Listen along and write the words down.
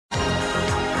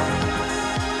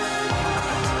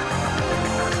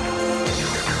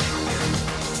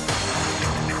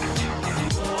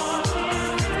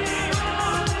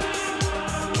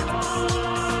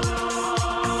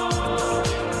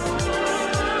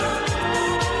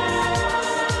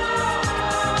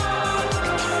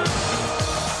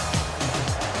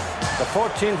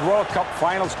14th World Cup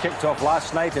finals kicked off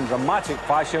last night in dramatic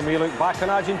fashion. We look back on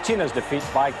Argentina's defeat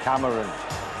by Cameroon.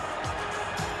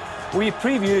 We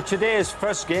preview today's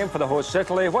first game for the host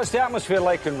Italy. What's the atmosphere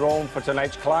like in Rome for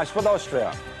tonight's clash with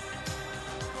Austria?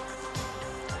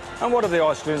 And what are the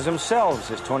Austrians themselves?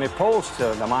 Is Tony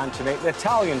Polster the man to make the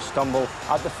Italians stumble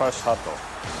at the first hurdle?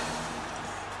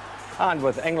 And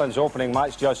with England's opening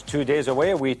match just 2 days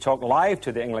away, we talk live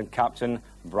to the England captain,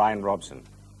 Brian Robson.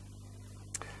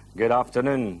 Good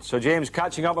afternoon. So, James,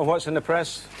 catching up on what's in the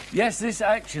press? Yes, this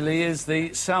actually is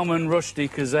the Salman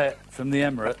Rushdie Gazette from the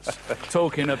Emirates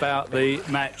talking about the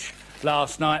match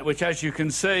last night, which, as you can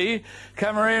see,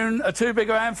 Cameroon a too big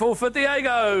a handful for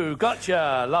Diego.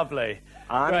 Gotcha. Lovely.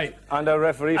 Great. And our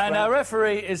referee? And our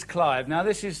referee is Clive. Now,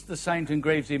 this is the St and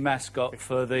Greavsie mascot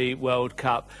for the World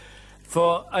Cup.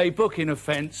 For a booking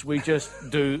offence, we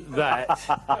just do that.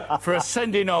 For a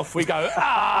sending off, we go,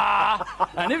 ah!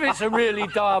 And if it's a really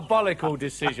diabolical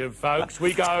decision, folks,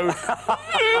 we go, like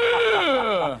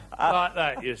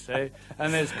that, you see.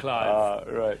 And there's Clive.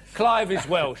 Right. Clive is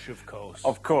Welsh, of course.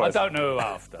 Of course. I don't know who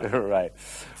after. Right.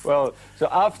 Well, so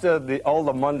after all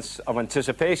the months of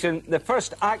anticipation, the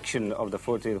first action of the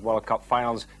 14th World Cup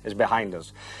finals is behind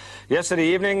us. Yesterday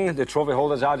evening, the trophy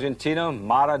holders Argentina,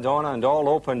 Maradona and all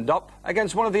opened up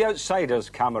against one of the outsiders,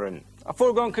 Cameroon. A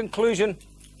foregone conclusion?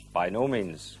 By no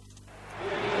means.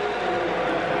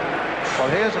 Well,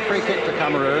 here's a free kick to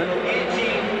Cameroon.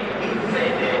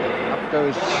 Up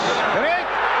goes...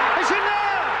 It's in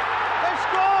there! They've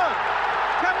scored!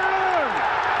 Cameroon!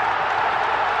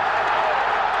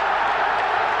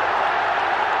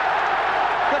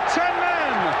 The 10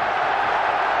 men!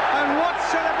 And what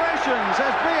celebrations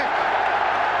as Biek.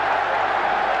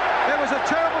 There was a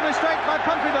terrible mistake by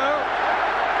Pompidou.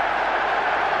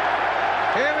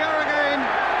 Here we are again.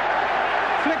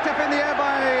 Flicked up in the air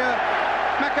by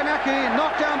Makanaki,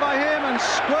 knocked down by him and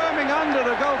squirming under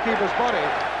the goalkeeper's body.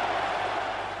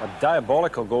 A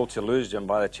diabolical goal to lose, Jim,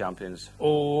 by the champions.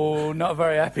 Oh, not a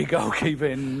very happy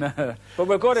goalkeeping. But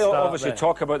we've got to obviously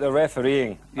talk about the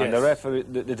refereeing and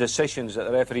the decisions that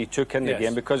the referee took in the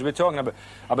game, because we're talking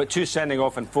about 2 sending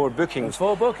off and 4 bookings.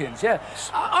 4 bookings, yeah.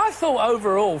 I thought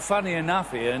overall, funny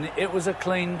enough, Ian, it was a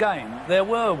clean game. There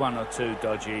were 1 or 2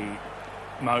 dodgy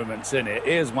moments in it.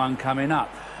 Here's one coming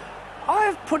up.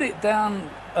 I've put it down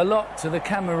a lot to the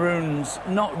Cameroons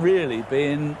not really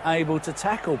being able to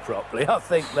tackle properly. I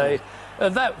think they...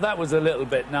 that was a little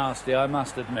bit nasty, I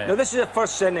must admit. Now, this is the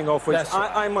first sending off, which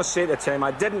I must say at the time,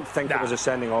 I didn't think it was a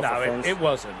sending off offence. No, it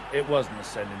wasn't. It wasn't a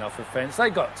sending off offence.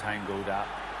 They got tangled up.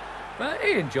 But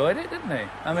he enjoyed it, didn't he?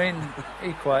 I mean,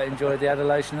 he quite enjoyed the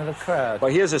adulation of the crowd.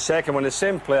 Well, here's the second one. The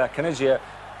same player, Kanizia,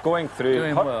 going through,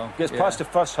 doing well, gets past the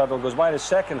first hurdle, goes by the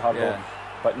second hurdle,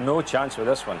 but no chance with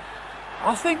this one.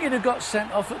 I think he'd have got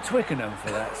sent off at Twickenham for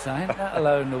that, Saint, let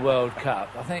alone the World Cup.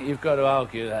 I think you've got to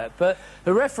argue that. But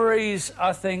the referees,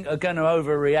 I think, are going to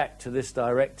overreact to this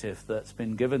directive that's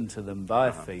been given to them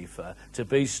by FIFA to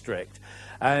be strict.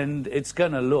 And it's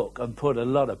going to look and put a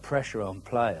lot of pressure on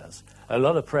players, a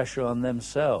lot of pressure on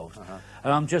themselves.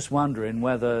 And I'm just wondering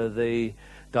whether the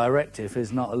directive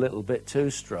is not a little bit too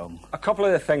strong. A couple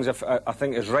of the things I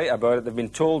think is right about it. They've been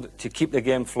told to keep the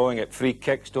game flowing at free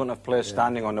kicks, don't have players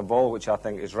standing on the ball, which I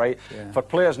think is right. For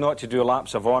players not to do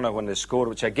laps of honour when they score,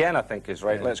 which again I think is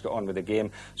right. Let's get on with the game.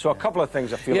 So a couple of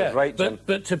things I feel is right, Jim.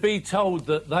 But to be told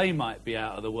that they might be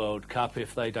out of the World Cup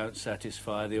if they don't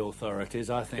satisfy the authorities,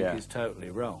 I think is totally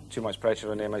wrong. Too much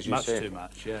pressure on them, as you say. Much too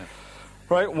much, yeah.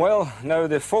 Right, well, now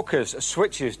the focus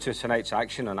switches to tonight's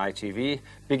action on ITV.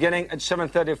 Beginning at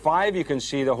 7:35, you can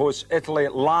see the hosts Italy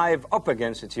live up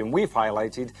against the team we've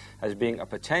highlighted as being a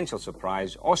potential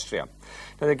surprise, Austria.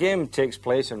 Now, the game takes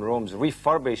place in Rome's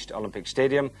refurbished Olympic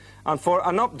Stadium. And for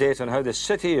an update on how the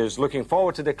city is looking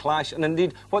forward to the clash, and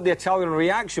indeed what the Italian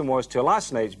reaction was to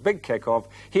last night's big kick-off,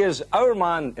 here's our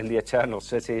man in the Eternal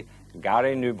City,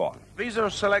 Gary Newborn. These are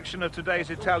a selection of today's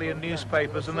Italian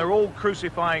newspapers, and they're all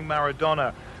crucifying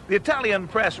Maradona. The Italian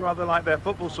press, rather like their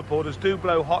football supporters, do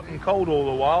blow hot and cold all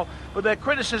the while, but their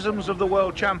criticisms of the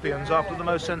world champions after the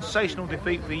most sensational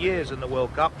defeat for years in the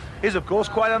World Cup is, of course,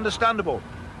 quite understandable.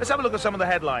 Let's have a look at some of the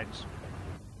headlines.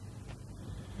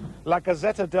 La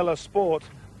Gazzetta dello Sport,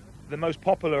 the most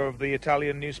popular of the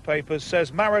Italian newspapers,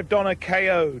 says Maradona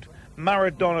KO'd,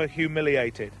 Maradona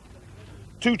humiliated.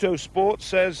 Tutto Sport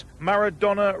says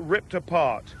Maradona ripped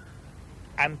apart.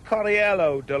 And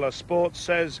Corriere dello Sport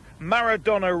says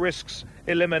Maradona risks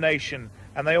elimination.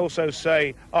 And they also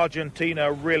say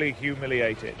Argentina really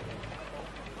humiliated.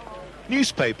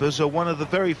 Newspapers are one of the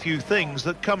very few things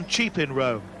that come cheap in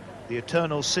Rome. The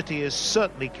Eternal City is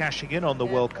certainly cashing in on the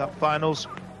World Cup finals.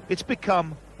 It's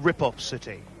become Rip-Off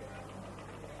City.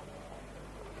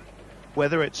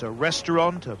 Whether it's a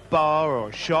restaurant, a bar or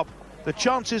a shop, the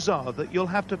chances are that you'll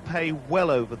have to pay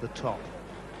well over the top.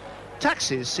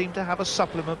 Taxis seem to have a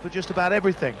supplement for just about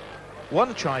everything.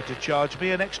 One tried to charge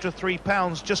me an extra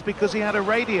 £3 just because he had a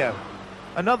radio.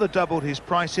 Another doubled his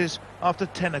prices after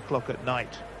 10 o'clock at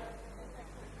night.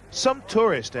 Some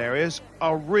tourist areas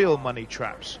are real money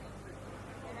traps.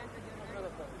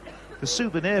 The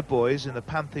souvenir boys in the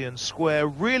Pantheon Square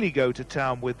really go to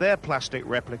town with their plastic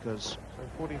replicas. So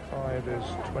 45 is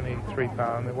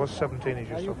 £23. It was 17 you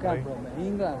just offered me. From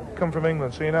England. Come from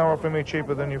England, so you're now offering me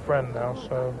cheaper than your friend now,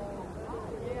 so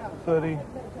 30,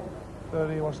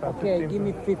 what's that? Okay, 15 give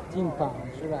me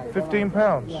 £15, right?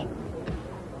 £15? Yeah.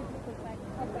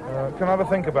 Can I have a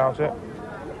think about it?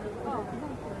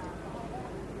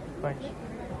 Thanks.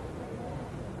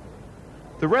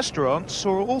 The restaurants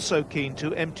are also keen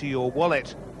to empty your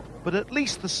wallet, but at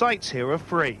least the sights here are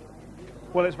free.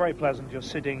 Well, it's very pleasant just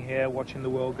sitting here watching the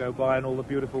world go by and all the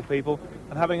beautiful people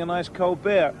and having a nice cold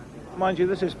beer. Mind you,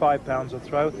 this is £5 a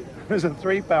throw. There's a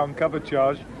 £3 cover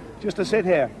charge just to sit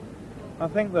here. I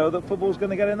think, though, that football's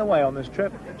going to get in the way on this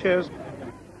trip. Cheers.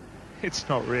 It's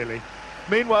not really.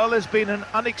 Meanwhile, there's been an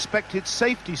unexpected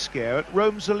safety scare at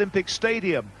Rome's Olympic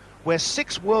Stadium, where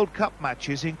 6 World Cup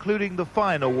matches, including the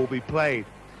final, will be played.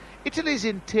 Italy's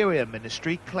Interior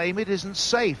Ministry claim it isn't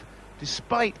safe,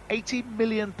 despite £80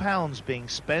 million being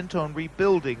spent on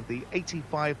rebuilding the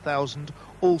 85,000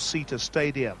 all-seater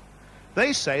stadium.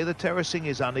 They say the terracing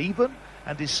is uneven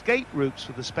and escape routes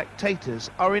for the spectators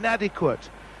are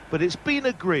inadequate, but it's been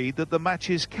agreed that the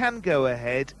matches can go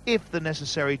ahead if the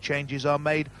necessary changes are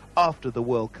made after the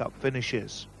World Cup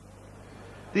finishes.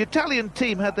 The Italian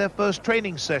team had their first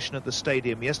training session at the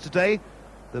stadium yesterday.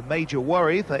 The major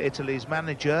worry for Italy's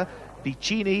manager,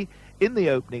 Vicini, in the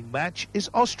opening match is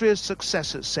Austria's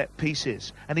success at set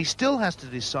pieces, and he still has to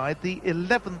decide the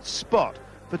 11th spot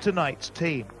for tonight's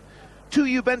team. 2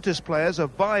 Juventus players are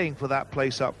vying for that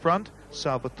place up front,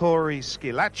 Salvatore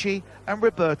Schillaci and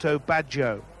Roberto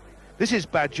Baggio. This is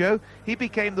Baggio. He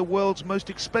became the world's most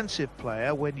expensive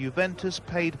player when Juventus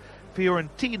paid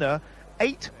Fiorentina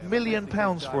 £8 million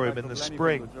for him in the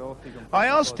spring. I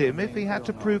asked him if he had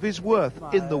to prove his worth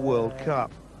in the World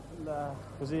Cup.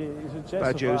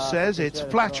 Baggio says it's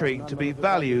flattering to be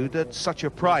valued at such a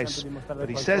price, but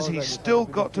he says he's still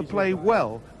got to play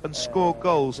well and score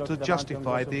goals to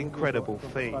justify the incredible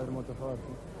fee.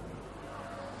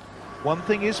 One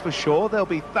thing is for sure, there'll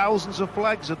be thousands of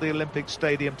flags at the Olympic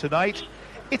Stadium tonight.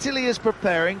 Italy is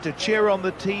preparing to cheer on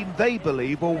the team they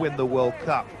believe will win the World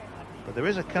Cup. But there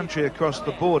is a country across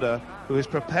the border who is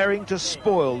preparing to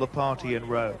spoil the party in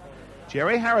Rome.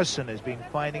 Jerry Harrison has been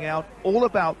finding out all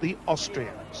about the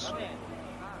Austrians.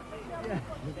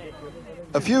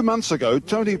 A few months ago,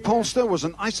 Tony Polster was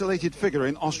an isolated figure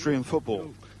in Austrian football.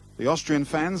 The Austrian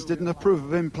fans didn't approve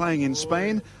of him playing in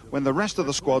Spain when the rest of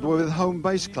the squad were with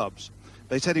home-based clubs.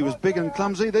 They said he was big and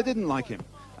clumsy, they didn't like him,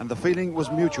 and the feeling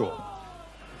was mutual.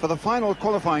 For the final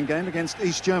qualifying game against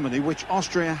East Germany, which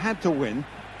Austria had to win,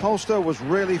 Polster was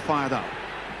really fired up.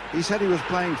 He said he was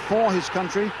playing for his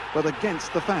country, but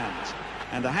against the fans.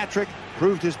 And a hat-trick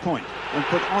proved his point and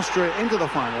put Austria into the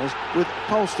finals with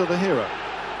Polster the hero.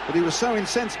 But he was so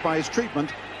incensed by his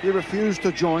treatment, he refused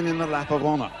to join in the lap of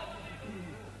honour.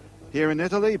 Here in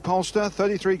Italy, Polster,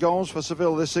 33 goals for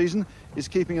Seville this season, is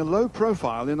keeping a low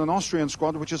profile in an Austrian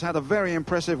squad which has had a very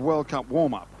impressive World Cup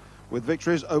warm-up, with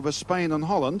victories over Spain and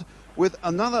Holland, with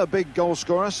another big goal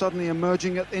scorer suddenly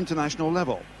emerging at international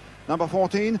level. Number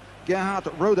 14, Gerhard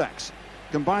Rodax,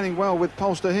 combining well with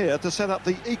Polster here to set up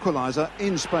the equaliser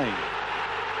in Spain.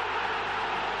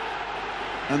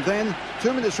 And then,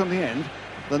 2 minutes from the end,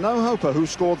 the no-hoper who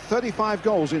scored 35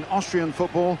 goals in Austrian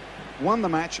football won the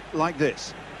match like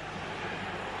this.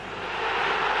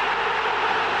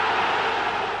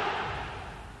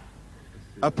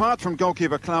 Apart from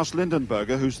goalkeeper Klaus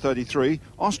Lindenberger, who's 33,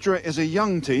 Austria is a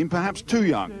young team, perhaps too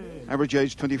young. Average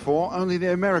age 24, only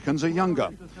the Americans are younger.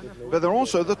 But they're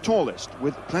also the tallest,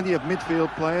 with plenty of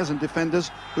midfield players and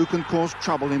defenders who can cause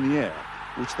trouble in the air,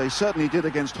 which they certainly did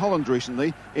against Holland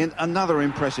recently in another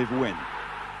impressive win.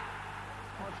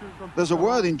 There's a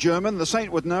word in German, the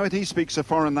Saint would know it, he speaks a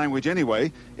foreign language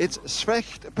anyway. It's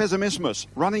Schlecht Pessimismus,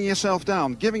 running yourself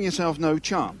down, giving yourself no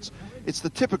chance. It's the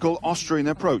typical Austrian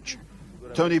approach.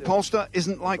 Tony Polster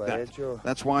isn't like that.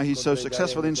 That's why he's so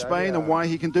successful in Spain and why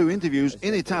he can do interviews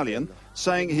in Italian,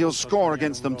 saying he'll score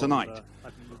against them tonight.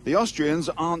 The Austrians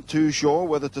aren't too sure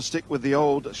whether to stick with the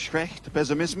old Schlecht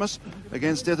Pessimismus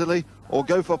against Italy or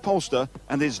go for Polster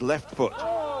and his left foot.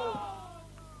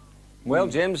 Well,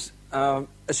 James,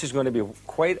 this is going to be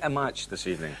quite a match this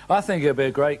evening. I think it'll be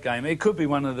a great game. It could be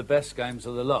one of the best games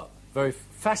of the lot. very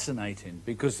fascinating,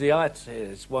 because the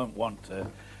Irish won't want to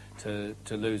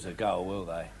lose a goal, will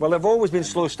they? Well, they've always been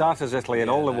slow starters, Italy, in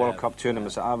all the World Cup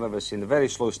tournaments that I've ever seen. They're very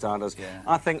slow starters. Yeah.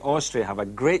 I think Austria have a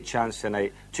great chance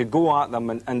tonight to go at them,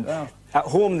 and at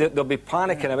home they'll be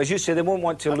panicking. As you say, they won't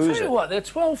want to lose it. I'll tell you what, they're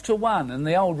 12-1, and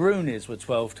the old Roonies were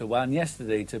 12-1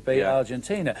 yesterday to beat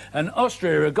Argentina. And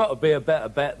Austria have got to be a better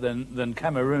bet than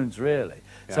Cameroon's, really.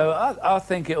 Yeah. So I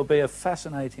think it'll be a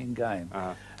fascinating game.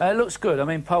 It looks good. I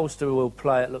mean, Polster will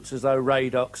play. It looks as though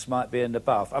Radox might be in the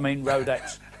bath. I mean,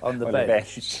 Rodax on the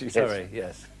bench. Yes. Sorry,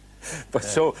 yes.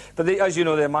 But as you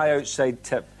know, they're my outside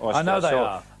tip, Austria. I know they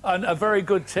are. And a very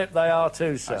good tip they are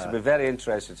too, sir. I should be very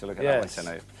interested to look at that one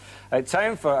tonight.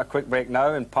 Time for a quick break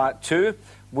now. In part 2,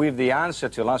 we've the answer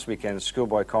to last weekend's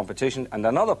schoolboy competition and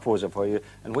another poser for you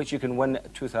in which you can win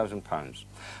 £2,000.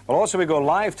 Well, also we go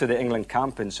live to the England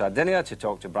camp in Sardinia to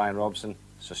talk to Brian Robson,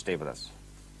 so stay with us.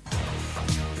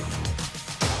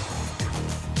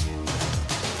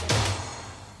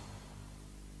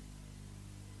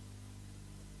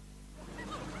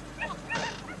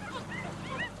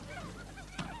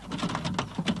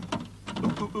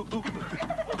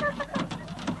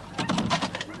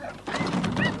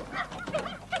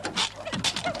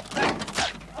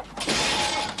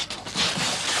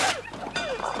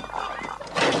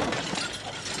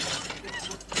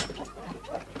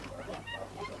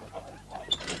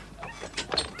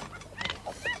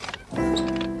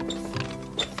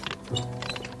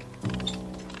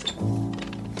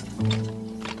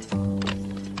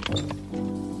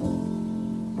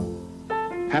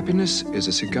 Happiness is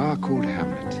a cigar called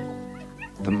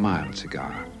Hamlet, the mild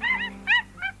cigar.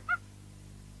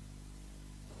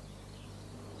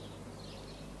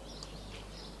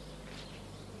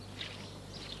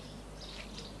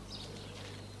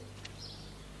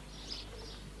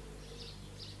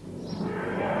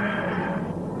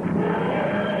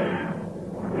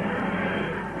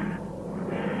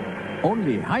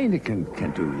 Only Heineken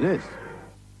can do this.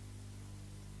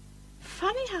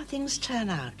 Funny how things turn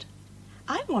out.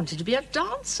 I wanted to be a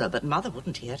dancer, but Mother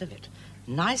wouldn't hear of it.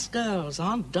 Nice girls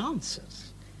aren't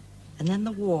dancers. And then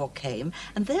the war came,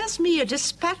 and there's me, a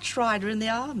dispatch rider in the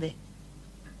army.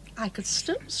 I could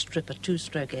still strip a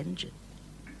two-stroke engine.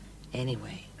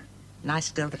 Anyway,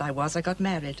 nice girl that I was, I got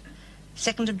married.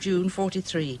 2nd of June,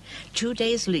 43. 2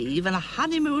 days leave and a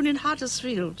honeymoon in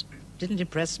Huddersfield. Didn't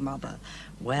impress Mother.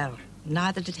 Well,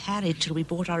 neither did Harry till we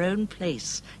bought our own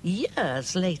place,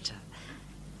 years later.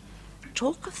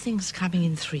 Talk of things coming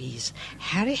in threes.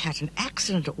 Harry had an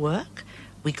accident at work.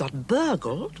 We got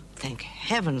burgled, thank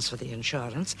heavens for the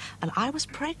insurance, and I was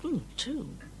pregnant, too.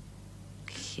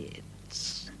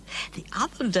 Kids. The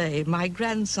other day, my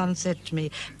grandson said to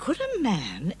me, could a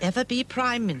man ever be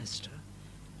Prime Minister?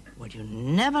 Well, you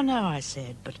never know, I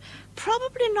said, but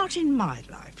probably not in my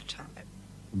lifetime.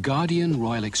 Guardian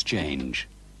Royal Exchange.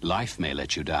 Life may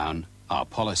let you down, our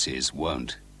policies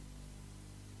won't.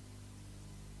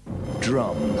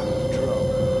 Drum,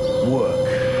 work,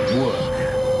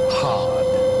 hard.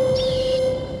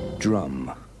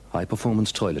 Drum,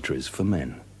 high-performance toiletries for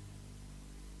men.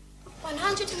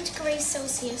 100 degrees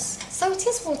Celsius.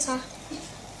 Saltiest water.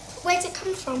 Where'd it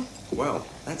come from? Well,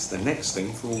 that's the next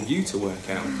thing for all you to work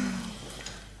out.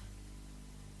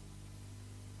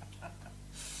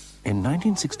 In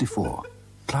 1964,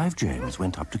 Clive James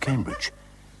went up to Cambridge.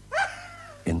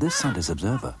 In this Sunday's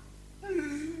Observer,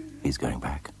 he's going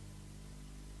back.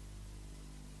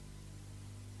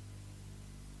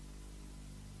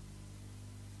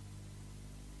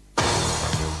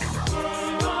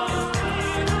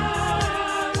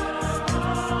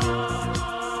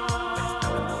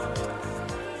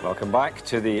 Welcome back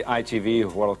to the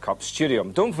ITV World Cup studio.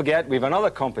 Don't forget, we have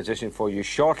another competition for you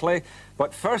shortly,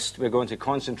 but first we're going to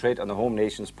concentrate on the home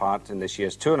nation's part in this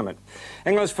year's tournament.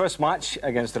 England's first match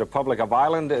against the Republic of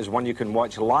Ireland is one you can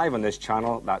watch live on this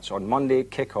channel. That's on Monday,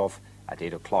 kick-off at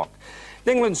 8 o'clock.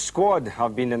 The England squad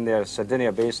have been in their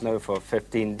Sardinia base now for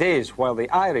 15 days, while the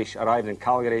Irish arrived in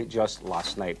Calgary just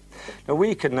last night. Now,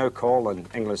 we can now call on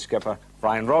England skipper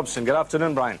Brian Robson. Good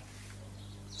afternoon, Brian.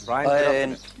 Brian,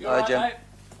 good afternoon. Hi, Jim.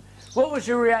 What was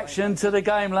your reaction to the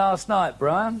game last night,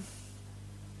 Brian?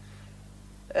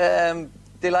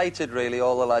 Delighted, really.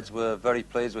 All the lads were very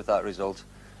pleased with that result.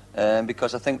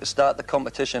 Because I think to start the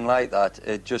competition like that,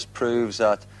 it just proves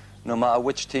that no matter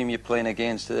which team you're playing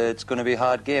against, it's going to be a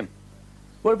hard game.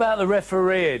 What about the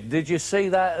referee? Did you see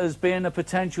that as being a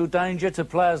potential danger to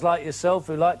players like yourself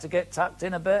who like to get tucked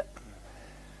in a bit?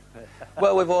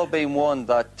 Well, we've all been warned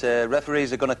that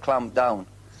referees are going to clamp down.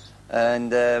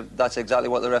 And that's exactly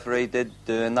what the referee did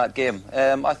do in that game.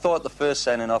 I thought the first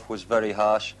sending off was very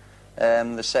harsh.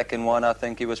 The second one, I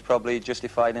think he was probably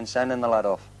justified in sending the lad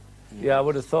off. Yeah, I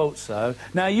would have thought so.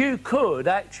 Now, you could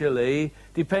actually,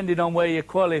 depending on where you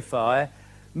qualify,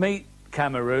 meet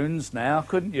Cameroons now,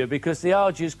 couldn't you? Because the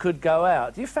Argies could go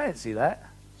out. Do you fancy that?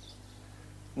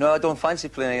 No, I don't fancy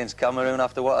playing against Cameroon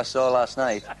after what I saw last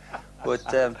night.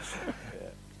 But,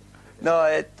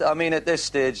 no, I mean, at this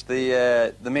stage,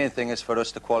 the main thing is for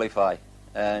us to qualify.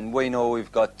 And we know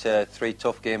we've got 3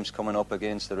 tough games coming up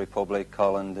against the Republic,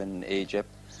 Holland and Egypt.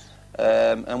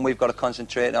 And we've got to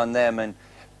concentrate on them. And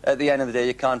at the end of the day,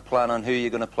 you can't plan on who you're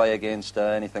going to play against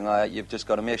or anything like that. You've just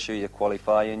got to make sure you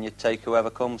qualify and you take whoever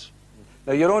comes.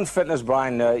 Now, your own fitness,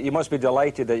 Brian, you must be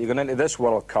delighted that you're going into this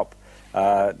World Cup,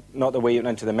 not the way you went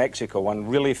into the Mexico one,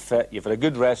 really fit. You've had a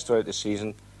good rest throughout the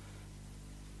season.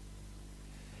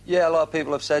 Yeah, a lot of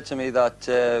people have said to me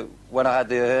that when I had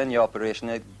the hernia operation,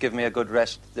 it gave me a good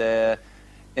rest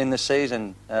in the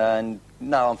season. And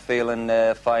now I'm feeling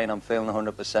fine, I'm feeling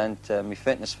 100%. My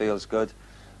fitness feels good.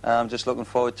 I'm just looking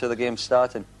forward to the game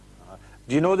starting.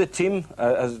 Do you know the team?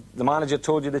 Has the manager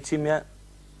told you the team yet?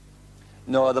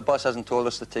 No, the boss hasn't told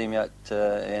us the team yet,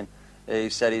 Ian. He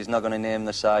said he's not going to name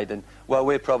the side. And well,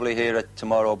 we'll probably hear it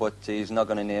tomorrow, but he's not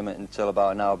going to name it until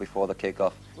about an hour before the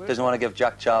kick-off. Doesn't want to give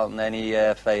Jack Charlton any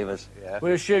favours. Yeah.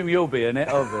 We assume you'll be in it,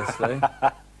 obviously.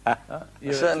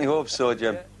 I certainly hope so,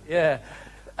 Jim. Yeah.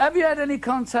 Have you had any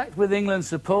contact with England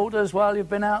supporters while you've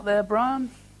been out there,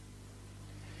 Brian?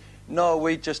 No,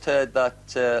 we just heard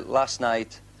that last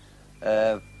night,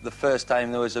 the first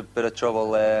time there was a bit of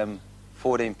trouble,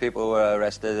 14 people were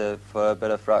arrested for a bit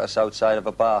of fracas outside of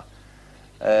a bar.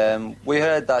 We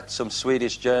heard that some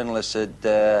Swedish journalists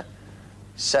had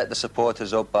set the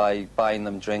supporters up by buying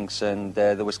them drinks, and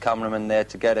there was cameramen there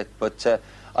to get it. But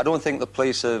I don't think the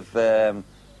police have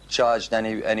charged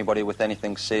anybody with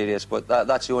anything serious. But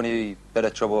that's the only bit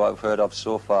of trouble I've heard of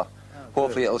so far. Oh,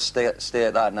 hopefully it'll stay at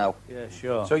that now. Yeah,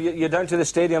 sure. So you're down to the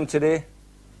stadium today?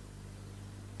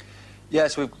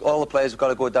 Yes, all the players have got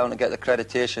to go down to get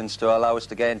accreditations to allow us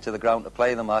to get into the ground to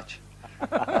play the match.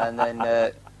 And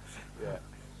then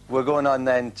we're going on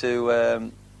then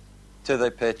to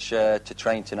the pitch to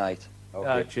train tonight. Okay.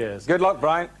 Oh, cheers. Good luck,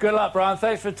 Brian. Good luck, Brian.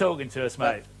 Thanks for talking to us,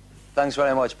 mate. Thanks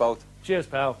very much, both. Cheers,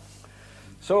 pal.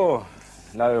 So,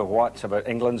 now what about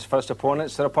England's first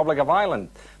opponents, the Republic of Ireland?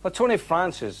 Well, Tony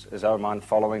Francis is our man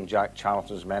following Jack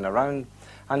Charlton's men around,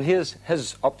 and here's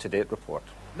his up-to-date report.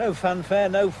 No fanfare,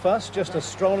 no fuss, just a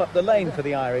stroll up the lane for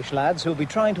the Irish lads who'll be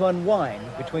trying to unwind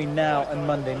between now and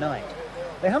Monday night.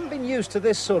 They haven't been used to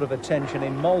this sort of attention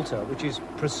in Malta, which is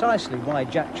precisely why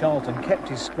Jack Charlton kept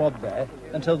his squad there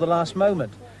until the last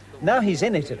moment. Now he's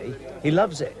in Italy, he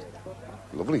loves it.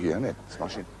 Lovely here, isn't it?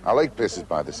 Smashing. I like places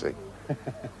by the sea.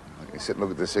 I can sit and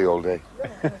look at the sea all day.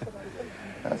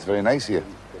 That's very nice here.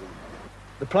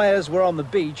 The players were on the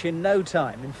beach in no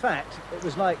time. In fact, it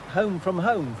was like home from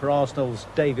home for Arsenal's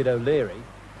David O'Leary.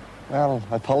 Well,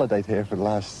 I've holidayed here for the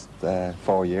last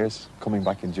 4 years, coming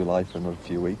back in July for another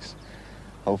few weeks.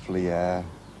 Hopefully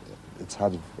it's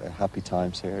had happy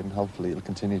times here, and hopefully it'll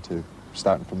continue to,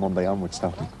 starting from Monday onwards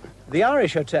now. The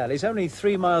Irish Hotel is only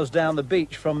 3 miles down the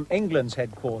beach from England's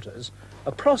headquarters,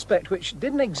 a prospect which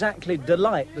didn't exactly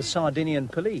delight the Sardinian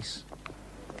police.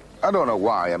 I don't know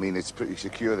why. I mean, it's pretty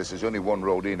secure. There's only one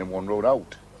road in and one road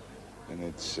out. And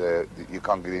it's, you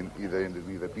can't get in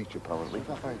either beach, apparently.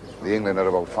 The England are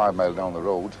about 5 miles down the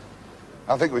road.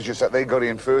 I think it was just that they got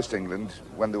in first, England,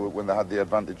 when they had the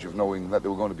advantage of knowing that they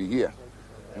were going to be here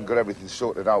and got everything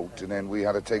sorted out, and then we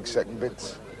had to take second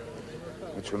bits,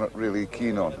 which we're not really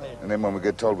keen on. And then when we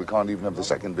get told we can't even have the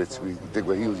second bits, we dig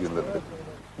our heels in a little bit.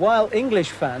 While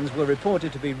English fans were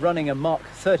reported to be running amok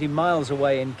 30 miles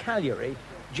away in Cagliari,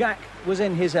 Jack was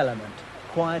in his element,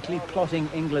 quietly plotting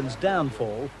England's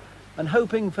downfall and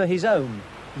hoping for his own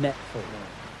netfall.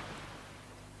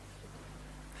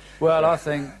 Well, I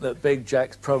think that Big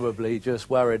Jack's probably just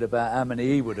worried about how many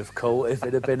he would have caught if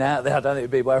it had been out there. I don't think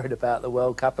he'd be worried about the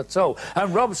World Cup at all.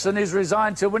 And Robson is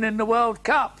resigned to winning the World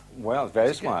Cup. Well,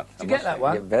 very smart. Did you get that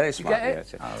one? Yeah, very smart. Did you get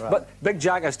it? Yes. But Big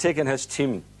Jack has taken his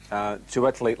team to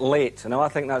Italy late. Now, I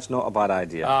think that's not a bad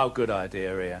idea. Oh, good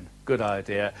idea, Ian. Good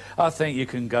idea. I think you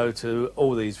can go to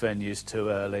all these venues too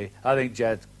early. I think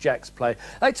Jack's play.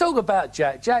 They talk about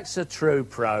Jack. Jack's a true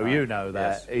pro. You know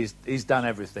that. Yes. He's done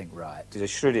everything right. He's a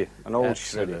shreddy, an old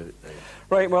shreddy.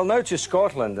 Right, well, now to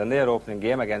Scotland and their opening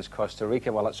game against Costa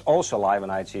Rica. Well, it's also live on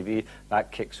ITV.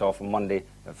 That kicks off on Monday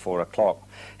at 4 o'clock.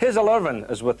 Hazel Irvine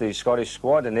is with the Scottish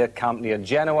squad in their camp near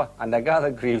Genoa, and I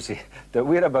gather, Greavsie, that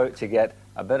we're about to get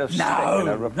a bit of stick in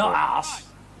a report. Not us.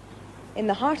 In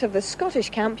the heart of the Scottish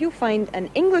camp, you'll find an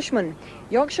Englishman,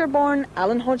 Yorkshire-born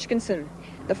Alan Hodgkinson.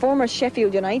 The former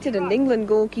Sheffield United and England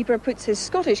goalkeeper puts his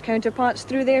Scottish counterparts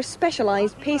through their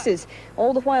specialised paces,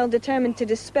 all the while determined to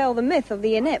dispel the myth of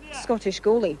the inept Scottish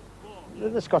goalie.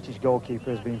 The Scottish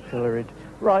goalkeeper has been pilloried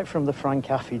right from the Frank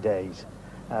Affey days,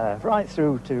 right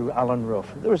through to Alan Rough.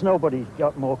 There was nobody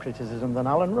got more criticism than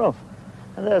Alan Rough.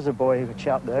 And there's a boy, a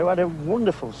chap there, who had a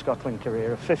wonderful Scotland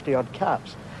career of 50-odd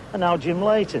caps. And now Jim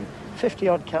Leighton,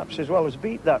 50-odd caps as well, has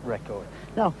beat that record.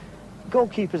 Now,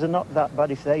 goalkeepers are not that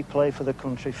bad if they play for the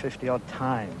country 50-odd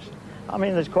times. I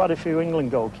mean, there's quite a few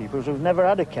England goalkeepers who've never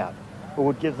had a cap, who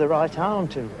would give the right arm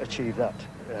to achieve that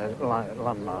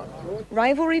landmark.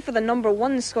 Rivalry for the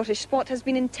 #1 Scottish spot has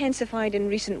been intensified in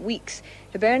recent weeks.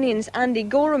 Hibernian's Andy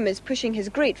Gorham is pushing his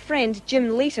great friend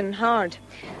Jim Leighton hard.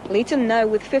 Leighton, now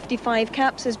with 55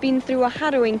 caps, has been through a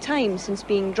harrowing time since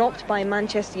being dropped by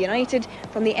Manchester United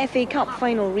from the FA Cup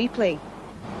final replay.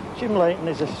 Jim Leighton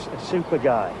is a super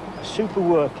guy, a super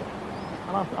worker,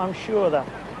 and I'm sure that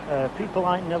people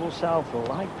like Neville Southall,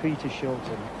 like Peter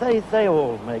Shilton, they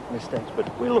all make mistakes, but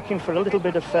we're looking for a little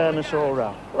bit of fairness all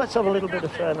round. Let's have a little bit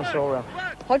of fairness all round.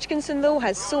 Hodgkinson, though,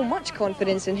 has so much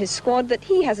confidence in his squad that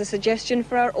he has a suggestion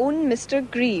for our own Mr.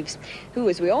 Greaves, who,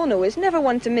 as we all know, is never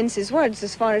one to mince his words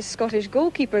as far as Scottish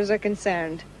goalkeepers are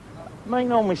concerned. Make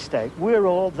no mistake,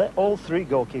 all three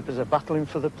goalkeepers are battling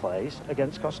for the place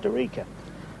against Costa Rica.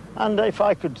 And if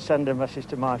I could send a message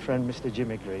to my friend Mr.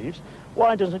 Jimmy Greaves,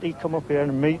 why doesn't he come up here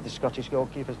and meet the Scottish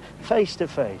goalkeepers face to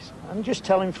face and just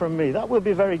tell him from me? That will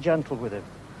be very gentle with him.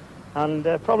 And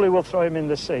probably we'll throw him in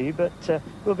the sea, but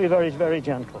we'll be very, very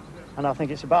gentle. And I think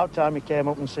it's about time he came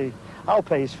up and see. I'll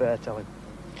pay his fare, tell him.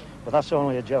 But that's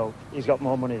only a joke. He's got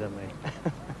more money than me.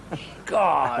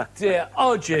 God, dear.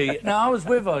 Odgie. Now, I was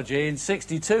with Odgie in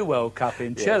 '62 World Cup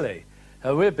in Chile.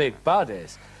 We're big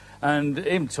buddies. And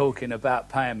him talking about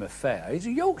paying my fare. He's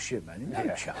a Yorkshireman,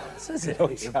 no chance, is it?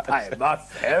 He's paying my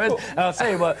fare. And I'll tell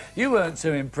you what, you weren't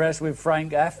too impressed with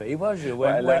Frank Affey, was you,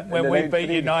 when we beat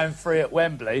you 9-3 at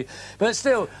Wembley? But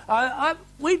still,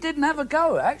 we didn't have a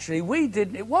go, actually. We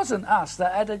didn't. It wasn't us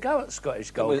that had a go at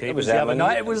Scottish goalkeepers the other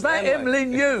night. It was that Emily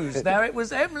News. Now, it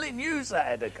was Emily News that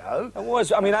had a go. It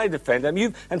was. I mean, I defend him.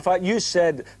 In fact, you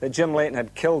said that Jim Leighton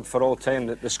had killed for all time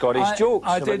the Scottish jokes.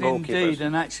 I did indeed,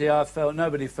 and actually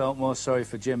nobody felt more sorry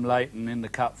for Jim Leighton in the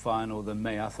cup final than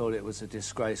me. I thought it was a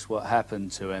disgrace what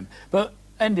happened to him. But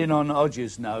ending on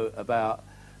Odgie's note about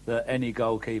that any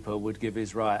goalkeeper would give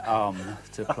his right arm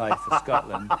to play for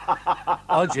Scotland,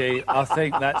 Odgie, I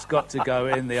think that's got to go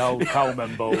in the old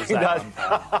Coleman balls, that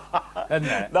one,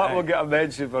 isn't it? That will get a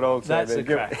mention for all time. That's a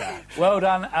cracker. Well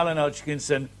done, Alan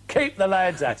Hodgkinson. Keep the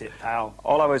lads at it, pal.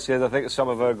 All I would say is I think some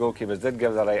of our goalkeepers did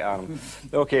give the right arm.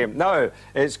 OK, now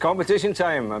it's competition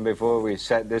time, and before we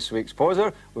set this week's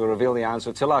poser, we'll reveal the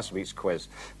answer to last week's quiz.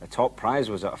 The top prize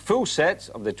was a full set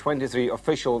of the 23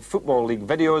 official Football League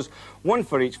videos, one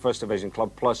for each First Division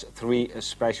club, plus 3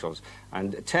 specials,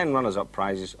 and 10 runners-up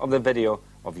prizes of the video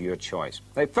of your choice.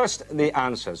 Now, first, the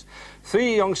answers.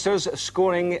 3 youngsters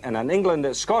scoring in an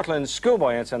England-Scotland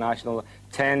schoolboy international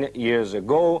 10 years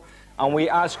ago. And we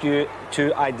ask you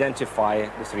to identify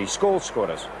the 3 goal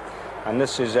scorers. And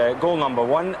this is goal number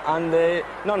 1, and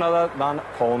none other than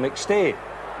Paul McStay.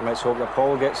 And let's hope that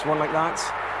Paul gets one like that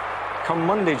come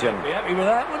Monday, Jim. Be happy with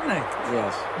that, wouldn't he?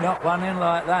 Yes. Not one in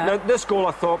like that. Now, this goal,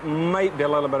 I thought, might be a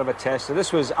little bit of a tester.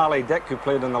 This was Ali Dick, who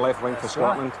played on the left wing for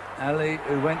Scotland. Right. Ali,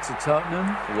 who went to Tottenham.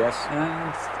 Yes. And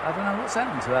I don't know what's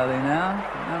happened to Ali now.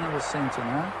 None of us seem to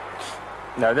know.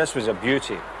 Now, this was a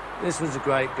beauty. This was a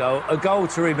great goal. A goal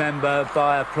to remember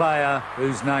by a player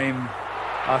whose name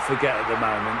I forget at the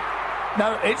moment.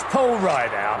 No, it's Paul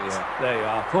Rideout. Yeah. There you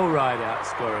are, Paul Rideout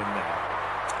scoring there.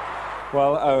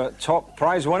 Well, our top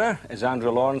prize winner is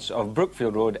Andrew Lawrence of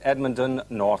Brookfield Road, Edmonton,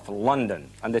 North London.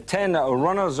 And the 10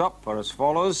 runners-up are as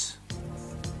follows.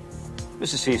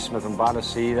 Mrs. C. Smith and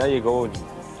Battersea, there you go,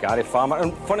 Gary Farmer.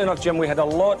 And funny enough, Jim, we had a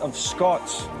lot of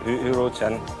Scots who wrote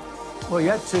in. Well,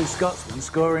 you had 2 Scotsmen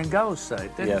scoring goals, say,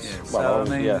 didn't you? Well,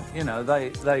 so, I mean, you know,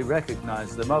 they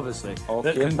recognised them, obviously.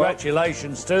 Okay.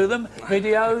 Congratulations to them.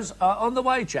 Videos are on the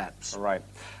way, chaps. Right.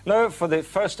 Now, for the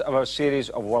first of our series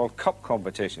of World Cup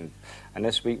competition. And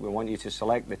this week, we want you to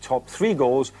select the top 3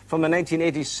 goals from the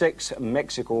 1986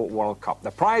 Mexico World Cup.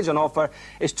 The prize on offer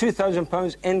is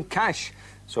 £2,000 in cash.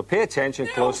 So pay attention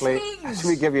closely as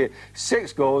we give you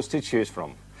 6 goals to choose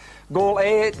from. Goal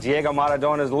A, Diego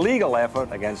Maradona's legal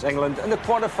effort against England in the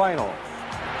quarter-final. And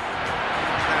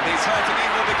he's hurting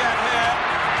England again here.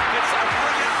 It's a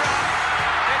brilliant run.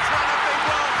 It's one of the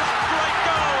World Cup great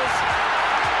goals.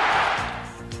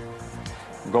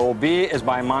 Goal B is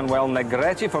by Manuel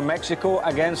Negrete for Mexico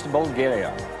against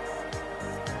Bulgaria.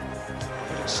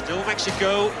 But it's still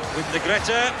Mexico with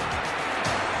Negrete.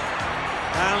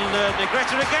 And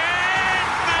Negrete again!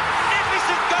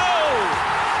 Magnificent goal!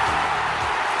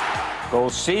 Goal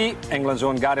C, England's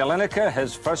own Gary Lineker,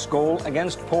 his first goal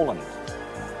against Poland.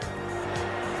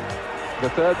 The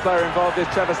third player involved is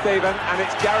Trevor Steven, and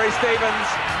it's Gary Stevens.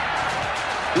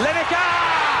 Lineker!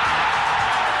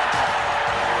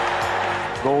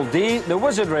 Goal D, the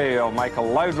wizardry of Michael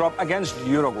Laudrup against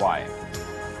Uruguay.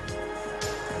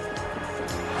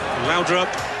 Laudrup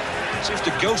seems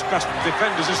to ghost past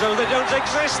defenders as though they don't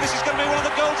exist. This is going to be one of the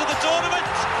goals of the tournament.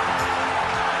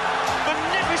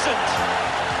 Magnificent!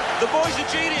 The boy's a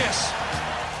genius.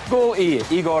 Goal E,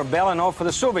 Igor Belanov for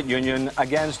the Soviet Union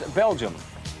against Belgium.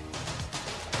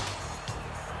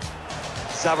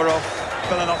 Zavarov,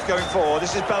 Belanov going forward.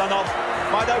 This is Belanov.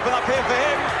 Might open up here for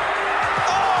him.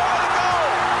 Oh,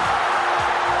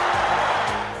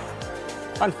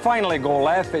 And finally, goal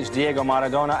F, it's Diego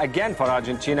Maradona again for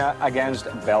Argentina against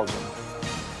Belgium.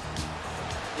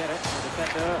 Get it, the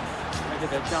defender. Maybe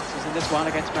their chances in this one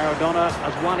against Maradona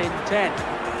as 1 in 10.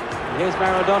 Here's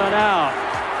Maradona now.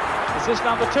 Assist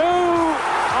number 2.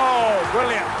 Oh,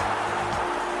 brilliant.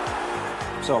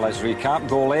 So let's recap.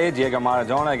 Goal A, Diego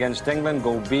Maradona against England.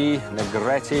 Goal B,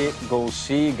 Negrete. Goal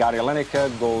C, Gary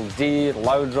Lineker. Goal D,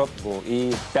 Laudrup. Goal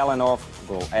E, Belanov.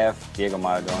 Goal F, Diego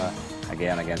Maradona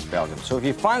again against Belgium. So if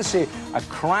you fancy a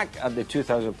crack at the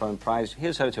 £2,000 prize,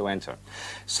 here's how to enter.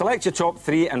 Select your top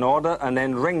 3 in order and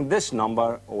then ring this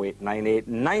number, 0898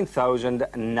 9000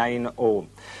 90.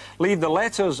 Leave the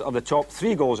letters of the top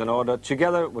 3 goals in order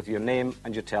together with your name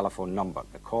and your telephone number.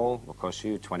 The call will cost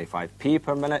you 25p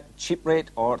per minute, cheap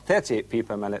rate, or 38p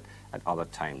per minute at other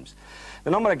times.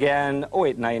 The number again,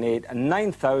 0898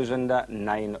 9000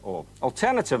 90.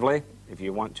 Alternatively, if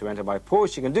you want to enter by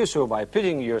post, you can do so by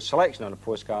putting your selection on a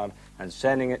postcard and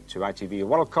sending it to ITV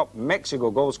World Cup Mexico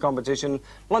Goals Competition,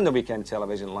 London Weekend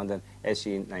Television, London,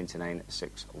 SE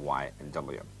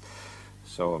 996YW.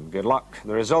 So good luck.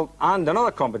 The result and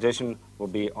another competition will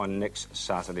be on next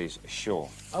Saturday's show.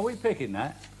 Are we picking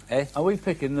that? Eh? Are we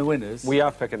picking the winners? We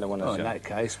are picking the winners. Oh, in that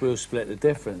case, we'll split the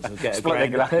difference and get Split a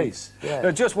grand apiece. Yeah.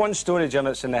 Now, just one story, Jim,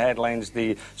 that's in the headlines,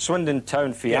 the Swindon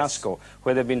Town fiasco,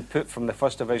 where they've been put from the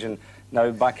First Division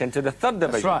now back into the Third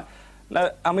Division. That's right.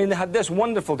 Now, I mean, they had this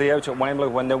wonderful day out at Wembley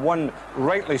when they won,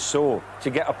 rightly so, to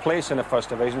get a place in the First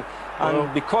Division.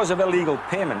 And because of illegal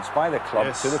payments by the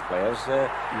club to the players,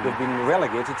 they've been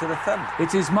relegated to the Third.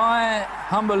 It is my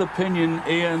humble opinion,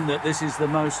 Ian, that this is the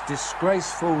most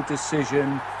disgraceful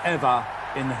decision ever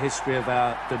in the history of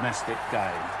our domestic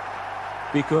game.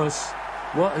 Because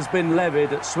what has been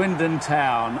levied at Swindon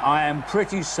Town, I am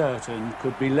pretty certain,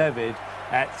 could be levied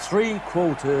at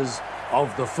 3/4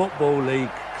 of the Football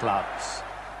League clubs.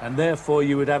 And therefore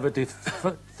you would have a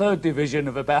third division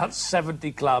of about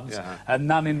 70 clubs and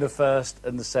none in the first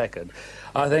and the second.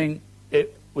 I think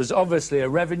it was obviously a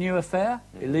revenue affair,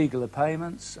 illegal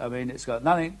payments. I mean, it's got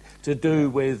nothing to do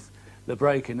with the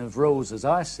breaking of rules as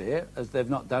I see it, as they've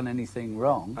not done anything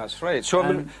wrong. That's right. So,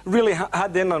 I mean, really,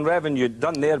 had the Inland Revenue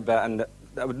done their bit and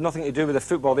that had nothing to do with the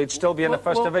football, they'd still be in the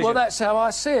First Division. Well, that's how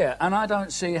I see it, and I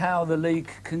don't see how the league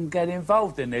can get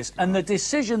involved in this. And the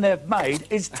decision they've made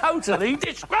is totally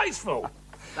disgraceful.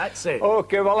 That's it.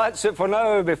 OK, well, that's it for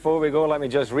now. Before we go, let me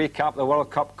just recap the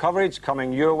World Cup coverage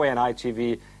coming your way on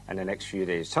ITV in the next few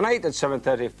days. Tonight at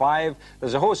 7:35,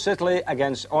 there's a host Italy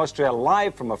against Austria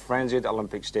live from a frenzied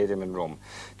Olympic Stadium in Rome.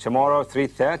 Tomorrow,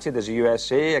 3:30, there's a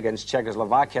USA against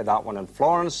Czechoslovakia, that one in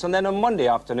Florence. And then on Monday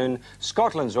afternoon,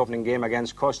 Scotland's opening game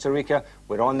against Costa Rica.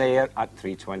 We're on the air at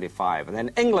 3:25. And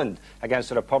then England against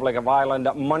the Republic of Ireland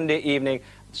at Monday evening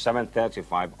at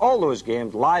 7:35. All those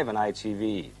games live on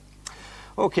ITV.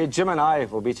 OK, Jim and I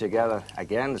will be together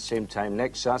again at the same time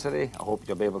next Saturday. I hope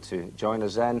you'll be able to join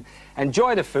us then.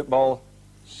 Enjoy the football.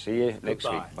 See you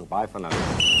next week. Bye-bye for now.